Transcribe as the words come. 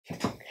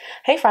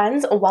Hey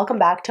friends, welcome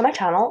back to my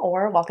channel,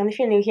 or welcome if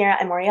you're new here.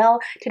 I'm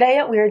Ourielle.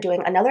 Today we are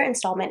doing another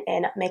installment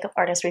in makeup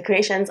artist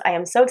recreations. I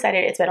am so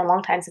excited. It's been a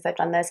long time since I've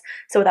done this.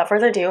 So without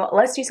further ado,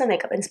 let's do some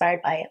makeup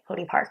inspired by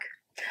Pony Park.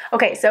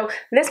 Okay, so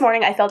this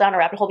morning I fell down a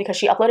rabbit hole because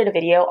she uploaded a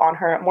video on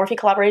her Morphe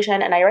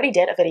collaboration, and I already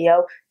did a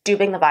video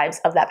duping the vibes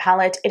of that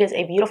palette. It is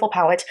a beautiful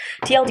palette.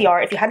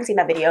 TLDR, if you hadn't seen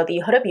that video,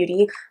 the Huda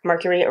Beauty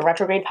Mercury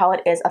Retrograde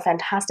palette is a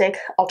fantastic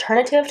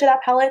alternative to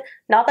that palette.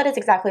 Not that it's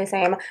exactly the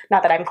same,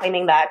 not that I'm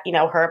claiming that, you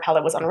know, her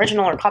palette was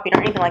unoriginal or copied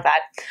or anything like that.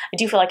 I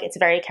do feel like it's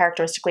very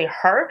characteristically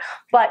her,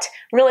 but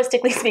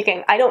realistically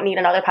speaking, I don't need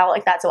another palette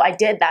like that, so I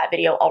did that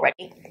video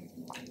already.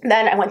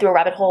 Then I went through a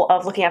rabbit hole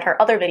of looking at her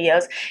other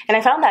videos, and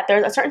I found that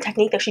there's a certain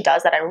technique that she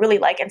does that I really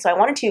like, and so I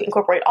wanted to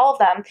incorporate all of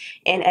them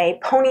in a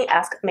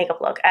pony-esque makeup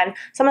look. And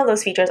some of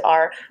those features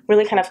are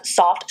really kind of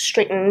soft,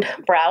 straightened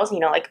brows, you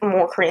know, like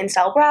more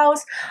Korean-style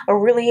brows, a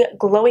really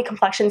glowy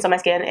complexion, so my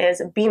skin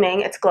is beaming,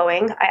 it's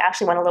glowing. I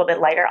actually went a little bit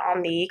lighter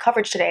on the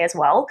coverage today as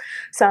well.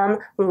 Some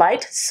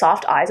light,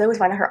 soft eyes. I always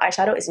find that her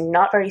eyeshadow is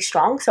not very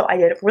strong, so I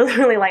did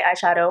really light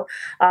eyeshadow.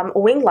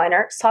 Wing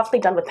liner, softly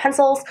done with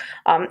pencils,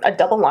 a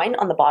double line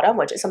on the bottom,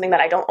 which is something that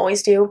I don't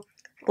always do.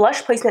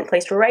 Blush placement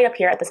placed right up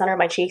here at the center of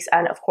my cheeks,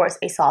 and of course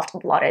a soft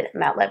blotted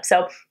matte lip.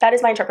 So that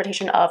is my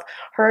interpretation of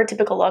her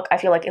typical look. I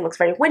feel like it looks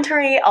very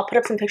wintry. I'll put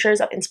up some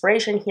pictures of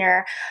inspiration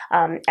here,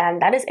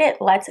 and that is it.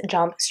 Let's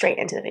jump straight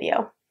into the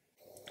video.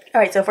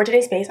 Alright, so for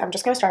today's base, I'm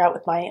just going to start out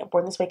with my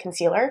Born This Way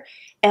concealer,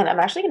 and I'm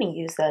actually going to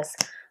use this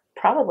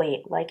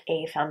probably like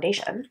a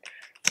foundation.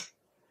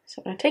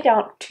 So I'm going to take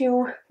out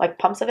two like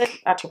pumps of it,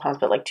 not two pumps,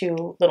 but like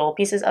two little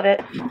pieces of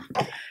it,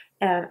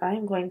 and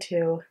I'm going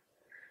to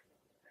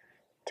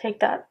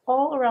take that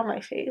all around my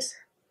face.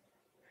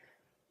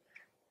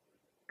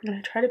 I'm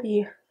going to try to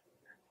be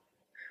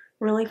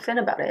really thin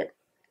about it,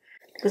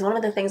 because one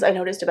of the things I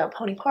noticed about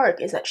Pony Park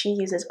is that she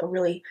uses a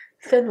really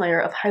thin layer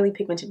of highly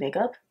pigmented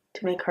makeup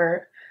to make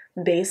her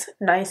base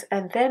nice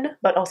and thin,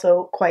 but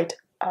also quite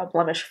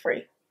blemish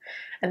free.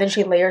 And then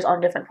she layers on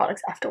different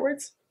products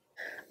afterwards.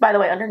 By the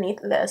way, underneath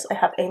this, I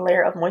have a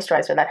layer of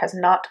moisturizer that has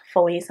not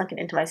fully sunken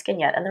into my skin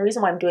yet. And the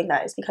reason why I'm doing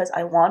that is because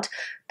I want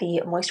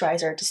the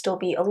moisturizer to still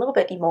be a little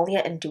bit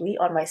emollient and dewy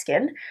on my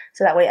skin.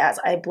 So that way, as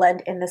I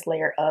blend in this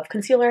layer of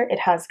concealer, it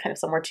has kind of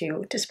somewhere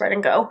to spread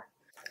and go.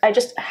 I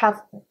just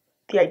have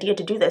the idea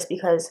to do this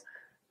because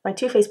my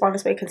Too Faced Born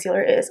This Way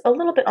concealer is a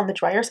little bit on the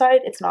drier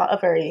side. It's not a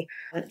very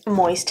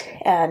moist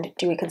and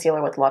dewy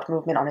concealer with a lot of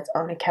movement on its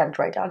own. It can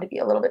dry down to be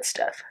a little bit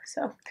stiff.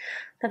 So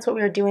that's what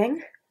we are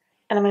doing.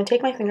 And I'm going to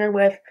take my finger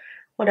with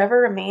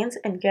whatever remains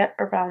and get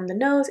around the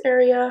nose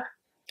area.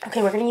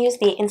 Okay, we're going to use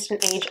the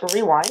Instant Age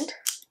Rewind.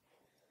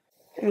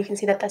 And you can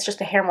see that that's just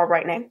a hair more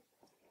brightening.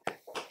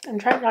 I'm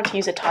trying not to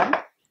use a ton.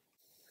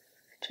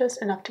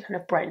 Just enough to kind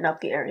of brighten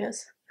up the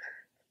areas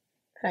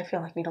that I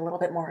feel like need a little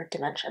bit more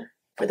dimension.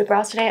 For the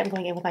brows today, I'm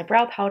going in with my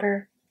brow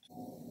powder.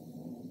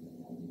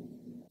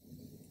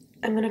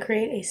 I'm going to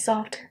create a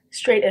soft,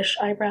 straight-ish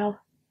eyebrow.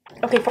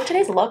 Okay, for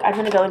today's look, I'm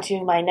going to go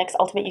into my NYX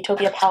Ultimate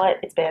Utopia palette.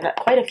 It's been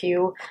quite a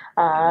few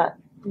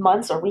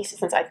months or weeks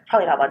since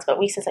probably not months, but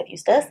weeks since I've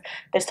used this.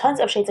 There's tons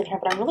of shades in here,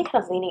 but I'm really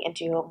kind of leaning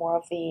into more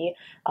of the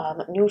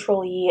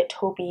neutrally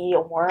taupey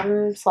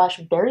worm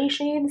 / berry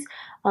shades.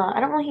 I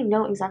don't really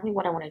know exactly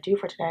what I want to do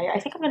for today. I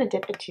think I'm going to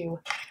dip into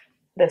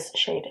this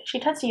shade. She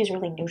tends to use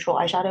really neutral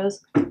eyeshadows,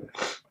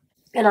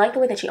 and I like the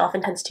way that she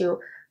often tends to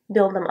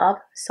build them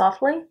up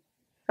softly.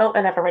 Oh,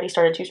 and I've already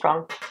started too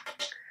strong.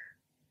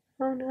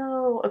 Oh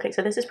no. Okay,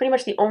 so this is pretty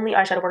much the only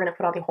eyeshadow we're going to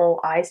put on the whole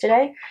eyes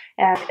today,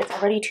 and it's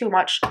already too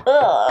much.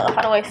 Ugh,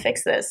 how do I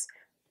fix this?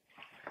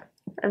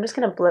 I'm just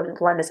going to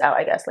blend this out,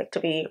 I guess, like to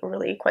be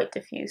really quite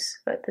diffuse,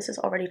 but this is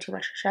already too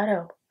much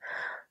shadow.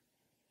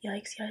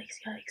 Yikes, yikes,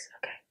 yikes.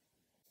 Okay.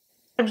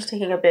 I'm just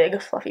taking a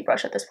big fluffy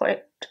brush at this point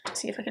to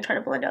see if I can try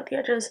to blend out the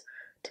edges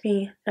to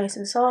be nice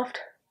and soft.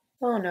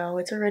 Oh no,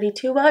 it's already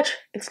too much.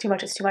 It's too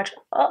much, it's too much.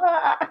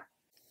 Ah!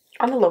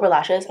 On the lower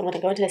lashes, I'm going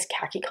to go into this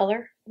khaki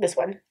color, this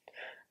one.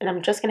 And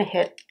I'm just going to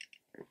hit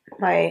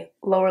my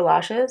lower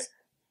lashes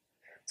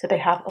so they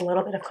have a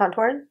little bit of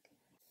contour.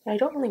 I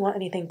don't really want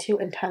anything too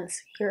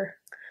intense here.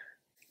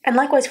 And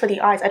likewise for the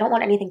eyes, I don't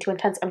want anything too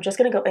intense. I'm just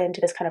going to go into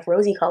this kind of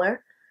rosy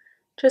color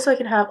just so I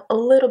can have a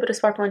little bit of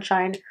sparkle and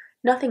shine.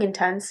 Nothing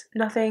intense,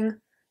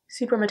 nothing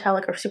super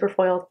metallic or super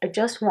foiled. I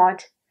just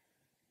want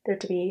there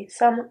to be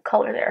some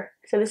color there.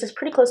 So this is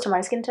pretty close to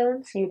my skin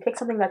tone. So you pick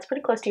something that's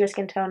pretty close to your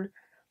skin tone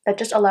that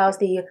just allows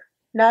the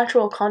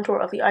natural contour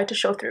of the eye to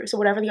show through. So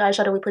whatever the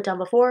eyeshadow we put down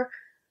before,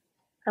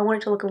 I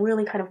want it to look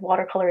really kind of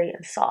watercolory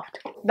and soft.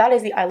 That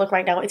is the eye look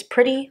right now. It's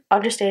pretty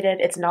understated.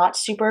 It's not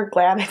super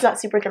glam. It's not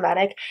super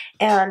dramatic.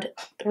 And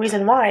the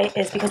reason why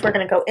is because we're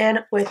going to go in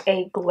with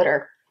a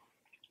glitter.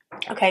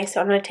 Okay,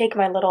 so I'm going to take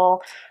my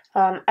little,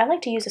 I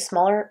like to use a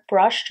smaller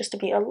brush just to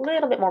be a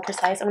little bit more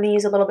precise. I'm going to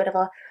use a little bit of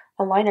a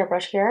liner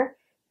brush here.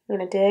 I'm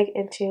going to dig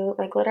into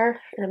my glitter,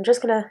 and I'm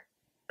just going to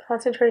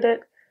concentrate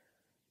it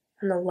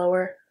on the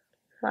lower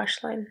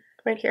lash line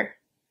right here.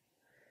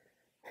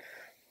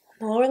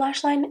 The lower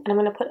lash line, and I'm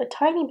going to put a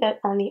tiny bit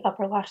on the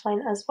upper lash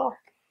line as well,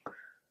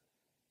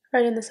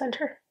 right in the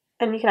center.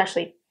 And you can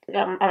actually,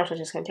 I'm actually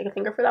just going to take a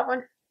finger for that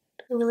one.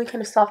 Really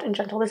kind of soft and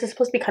gentle. This is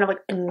supposed to be kind of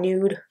like a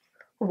nude,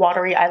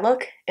 watery eye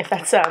look, if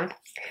that's the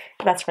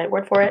right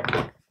word for it.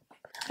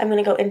 I'm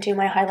going to go into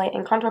my highlight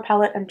and contour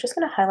palette. I'm just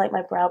going to highlight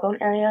my brow bone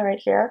area right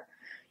here,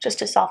 just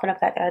to soften up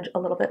that edge a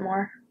little bit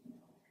more.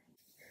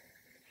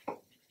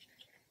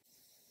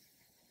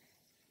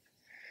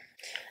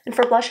 And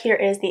for blush, here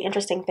is the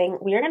interesting thing.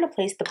 We are going to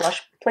place the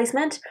blush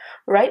placement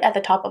right at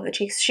the top of the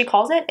cheeks. She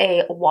calls it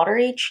a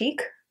watery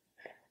cheek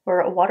or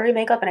a watery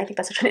makeup, and I think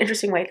that's such an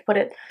interesting way to put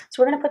it.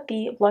 So we're going to put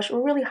the blush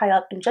really high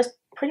up and just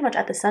pretty much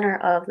at the center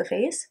of the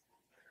face.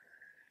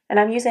 And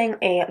I'm using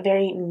a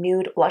very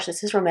nude blush.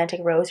 This is Romantic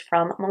Rose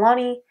from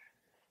Milani.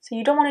 So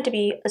you don't want it to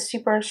be a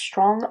super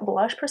strong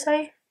blush per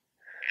se,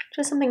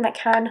 just something that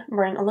can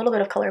bring a little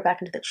bit of color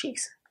back into the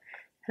cheeks.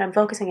 And I'm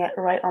focusing it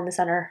right on the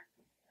center,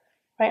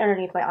 right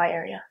underneath my eye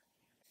area.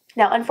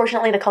 Now,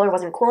 unfortunately, the color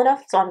wasn't cool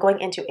enough, so I'm going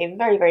into a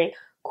very, very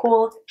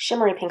cool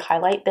shimmery pink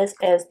highlight. This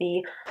is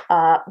the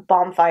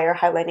Bombfire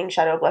Highlighting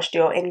Shadow Blush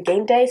Duo in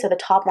Game Day. So the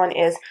top one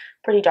is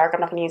pretty dark. I'm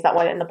not going to use that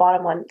one. And the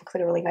bottom one looks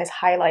like a really nice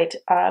highlight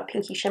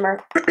pinky shimmer.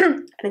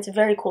 And it's a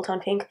very cool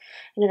tone pink.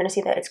 And you're going to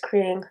see that it's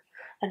creating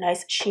a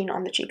nice sheen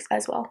on the cheeks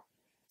as well.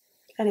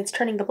 And it's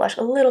turning the blush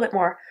a little bit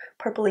more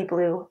purpley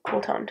blue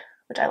cool toned,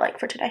 which I like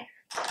for today.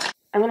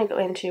 I'm going to go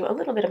into a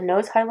little bit of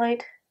nose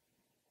highlight.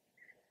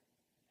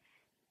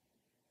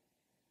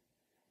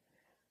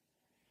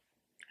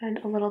 And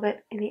a little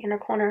bit in the inner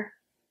corner.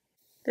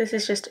 This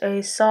is just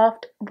a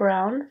soft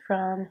brown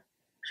from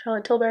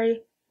Charlotte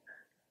Tilbury.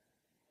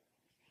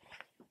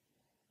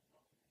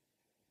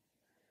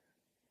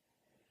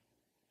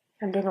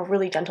 I'm doing a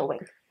really gentle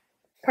wing.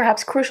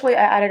 Perhaps crucially,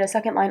 I added a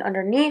second line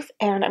underneath,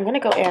 and I'm going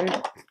to go in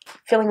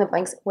filling the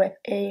blanks with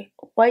a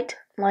white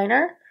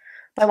liner.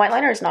 My white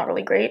liner is not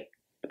really great,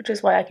 which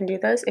is why I can do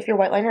this. If your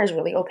white liner is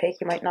really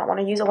opaque, you might not want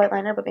to use a white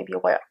liner, but maybe a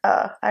white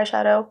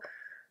eyeshadow.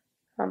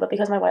 But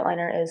because my white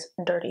liner is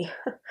dirty,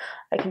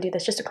 I can do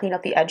this just to clean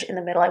up the edge in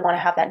the middle. I want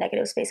to have that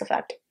negative space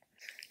effect.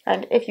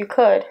 And if you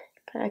could,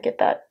 kind of get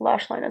that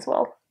lash line as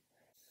well.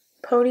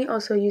 Pony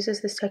also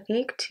uses this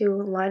technique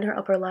to line her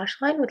upper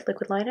lash line with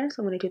liquid liner,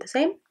 so I'm going to do the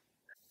same.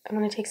 I'm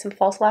going to take some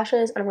false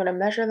lashes and I'm going to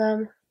measure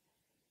them.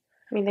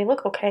 I mean, they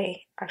look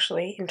okay,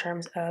 actually, in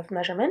terms of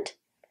measurement.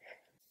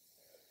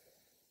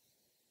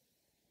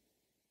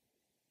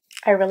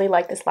 I really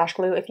like this lash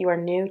glue. If you are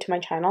new to my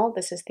channel,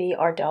 this is the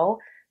Ardell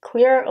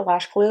clear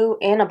lash glue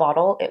in a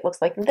bottle. It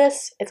looks like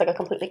this. It's like a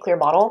completely clear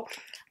bottle.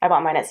 I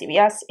bought mine at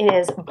CVS. It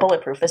is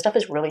bulletproof. This stuff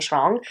is really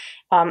strong.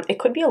 It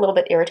could be a little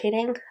bit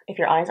irritating if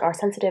your eyes are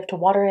sensitive to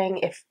watering.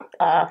 If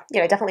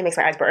it definitely makes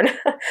my eyes burn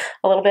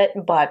a little bit,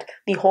 but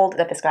the hold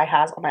that this guy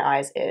has on my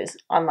eyes is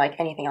unlike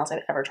anything else I've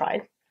ever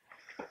tried.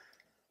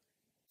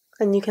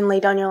 And you can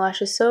lay down your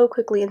lashes so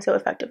quickly and so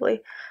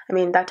effectively. I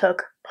mean, that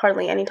took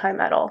hardly any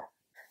time at all.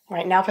 All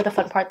right, now for the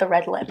fun part, the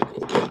red lip.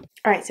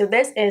 All right, so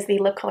this is the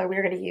lip color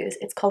we're going to use.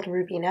 It's called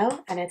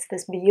Rubino, and it's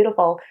this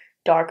beautiful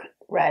dark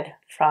red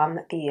from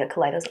the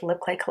Kaleidos Lip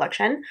Clay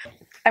collection.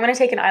 I'm going to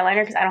take an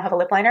eyeliner because I don't have a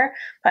lip liner,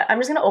 but I'm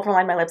just going to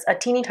overline my lips a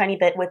teeny tiny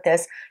bit with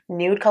this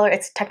nude color.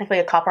 It's technically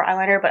a copper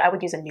eyeliner, but I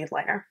would use a nude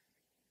liner.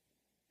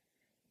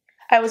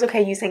 I was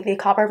okay using the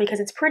copper because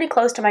it's pretty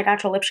close to my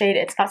natural lip shade.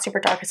 It's not super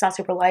dark, it's not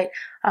super light.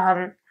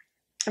 I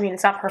mean,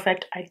 it's not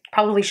perfect. I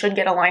probably should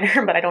get a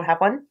liner, but I don't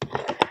have one.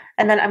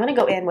 And then I'm going to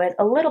go in with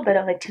a little bit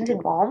of a tinted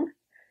balm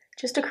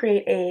just to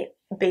create a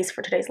base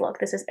for today's look.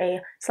 This is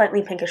a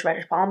slightly pinkish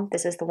reddish balm.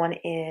 This is the one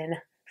in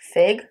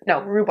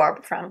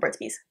rhubarb from Burt's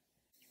Bees.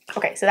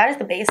 Okay, so that is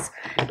the base.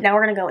 Now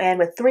we're going to go in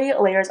with 3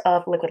 layers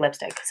of liquid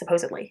lipstick,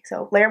 supposedly.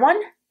 So layer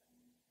 1,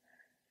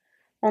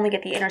 only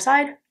get the inner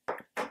side,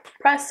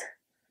 press,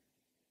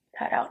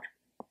 pat out.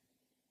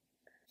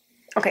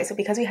 Okay, so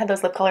because we had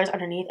those lip colors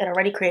underneath, it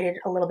already created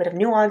a little bit of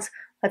nuance.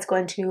 Let's go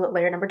into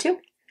layer number 2.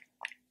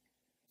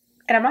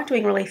 And I'm not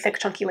doing really thick,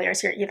 chunky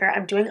layers here either.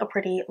 I'm doing a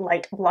pretty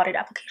light blotted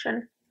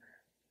application.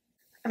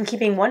 I'm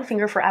keeping 1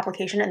 finger for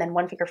application and then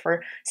 1 finger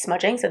for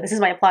smudging. So this is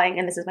my applying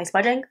and this is my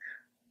smudging.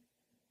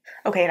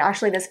 Okay, and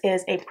actually this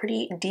is a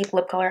pretty deep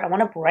lip color. I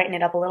want to brighten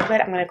it up a little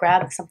bit. I'm going to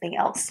grab something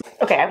else.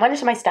 Okay, I went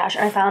into my stash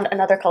and I found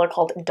another color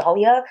called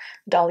Dahlia.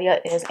 Dahlia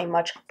is a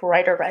much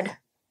brighter red.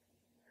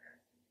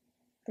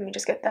 Let me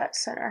just get that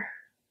center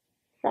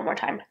one more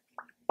time.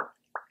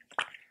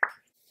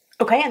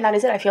 Okay, and that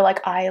is it. I feel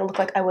like I look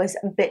like I was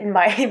bitten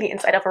by the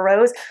inside of a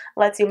rose.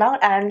 Let's zoom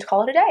out and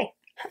call it a day.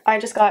 I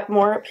just got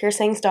more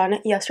piercings done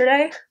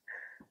yesterday.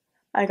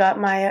 I got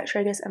my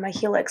tragus and my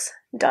helix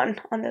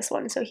done on this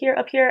one. So here,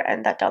 up here,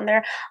 and that down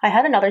there. I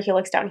had another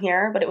helix down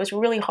here, but it was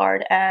really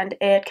hard and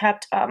it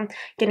kept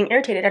getting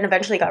irritated and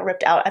eventually got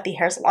ripped out at the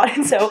hair salon.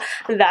 And so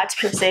that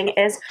piercing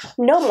is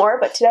no more,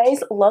 but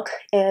today's look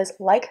is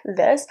like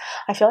this.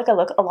 I feel like I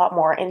look a lot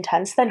more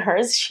intense than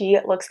hers. She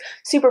looks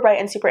super bright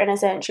and super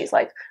innocent. She's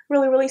like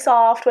really, really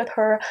soft with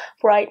her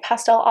bright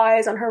pastel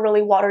eyes and her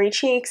really watery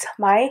cheeks.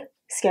 My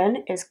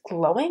skin is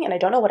glowing and I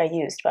don't know what I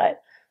used,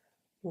 but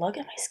look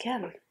at my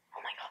skin.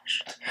 Oh my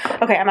gosh.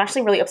 Okay, I'm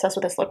actually really obsessed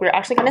with this look. We're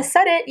actually gonna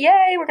set it.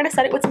 Yay! We're gonna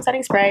set it with some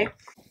setting spray.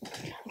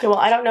 Okay, well,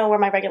 I don't know where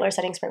my regular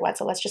setting spray went,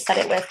 so let's just set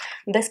it with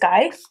this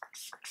guy.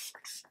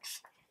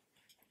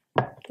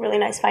 Really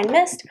nice fine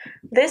mist.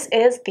 This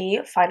is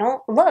the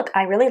final look.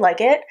 I really like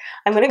it.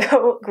 I'm gonna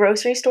go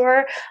grocery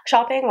store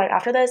shopping right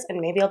after this, and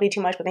maybe it'll be too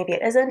much, but maybe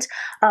it isn't.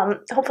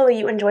 Hopefully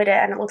you enjoyed it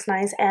and it looks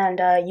nice, and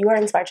you are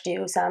inspired to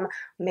do some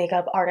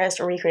makeup artist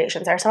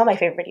recreations. They're some of my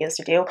favorite videos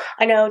to do.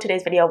 I know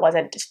today's video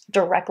wasn't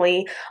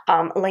directly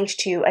linked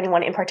to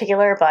anyone in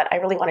particular, but I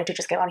really wanted to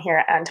just get on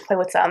here and play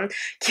with some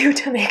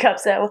cute makeup.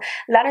 So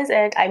that is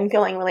it. I'm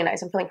feeling really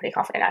nice. I'm feeling pretty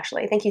confident,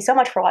 actually. Thank you so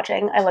much for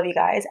watching. I love you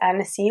guys,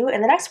 and see you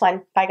in the next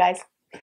one. Bye, guys.